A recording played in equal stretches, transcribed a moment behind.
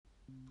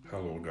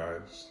Hello,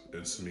 guys.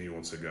 It's me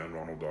once again,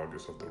 Ronald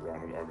August of the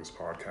Ronald August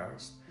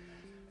Podcast,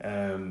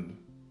 and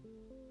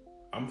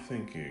I'm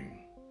thinking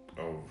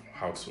of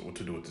what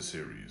to do with the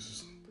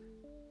series,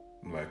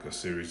 like a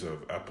series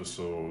of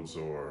episodes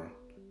or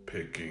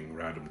picking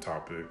random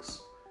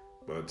topics.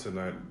 But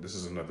tonight, this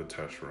is another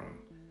test run.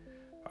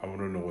 I want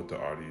to know what the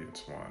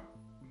audience want.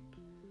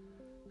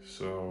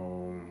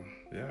 So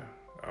yeah,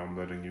 I'm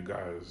letting you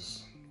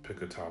guys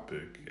pick a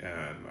topic,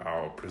 and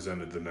I'll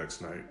present it the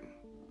next night.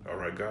 All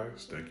right,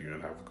 guys. Thank you,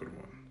 and have a good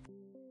one.